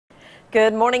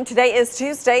Good morning. Today is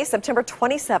Tuesday, September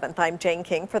 27th. I'm Jane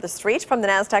King for TheStreet from the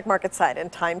NASDAQ market site in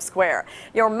Times Square.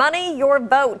 Your money, your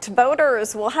vote.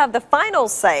 Voters will have the final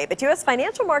say, but U.S.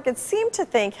 financial markets seem to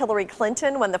think Hillary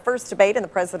Clinton won the first debate in the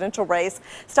presidential race.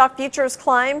 Stock futures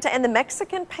climbed and the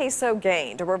Mexican peso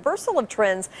gained, a reversal of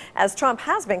trends as Trump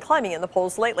has been climbing in the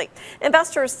polls lately.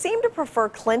 Investors seem to prefer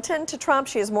Clinton to Trump.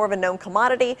 She is more of a known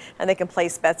commodity and they can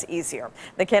place bets easier.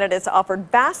 The candidates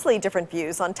offered vastly different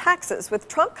views on taxes, with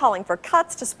Trump calling for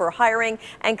cuts to spur hiring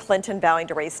and Clinton vowing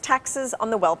to raise taxes on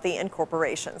the wealthy and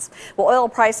corporations. Well, oil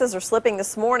prices are slipping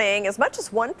this morning as much as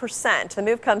 1%. The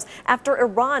move comes after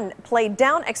Iran played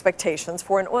down expectations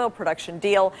for an oil production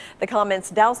deal. The comments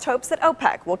doused hopes that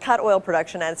OPEC will cut oil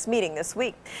production at its meeting this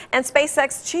week. And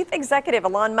SpaceX chief executive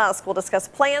Elon Musk will discuss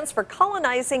plans for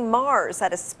colonizing Mars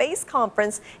at a space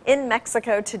conference in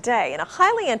Mexico today in a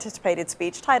highly anticipated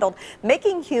speech titled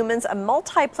 "Making Humans a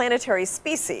Multi-planetary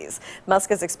Species." Musk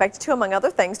is expected to, among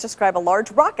other things, describe a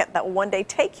large rocket that will one day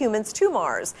take humans to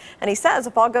Mars. And he says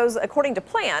if all goes according to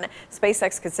plan,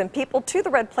 SpaceX could send people to the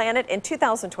red planet in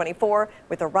 2024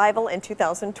 with arrival in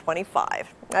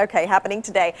 2025. Okay, happening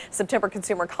today, September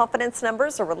consumer confidence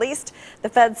numbers are released. The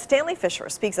Fed's Stanley Fischer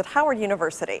speaks at Howard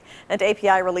University, and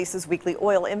API releases weekly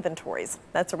oil inventories.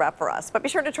 That's a wrap for us. But be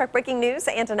sure to track breaking news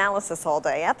and analysis all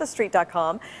day at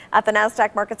TheStreet.com, at the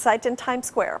NASDAQ market site in Times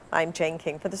Square. I'm Jane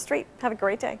King for TheStreet. Have a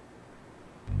great day.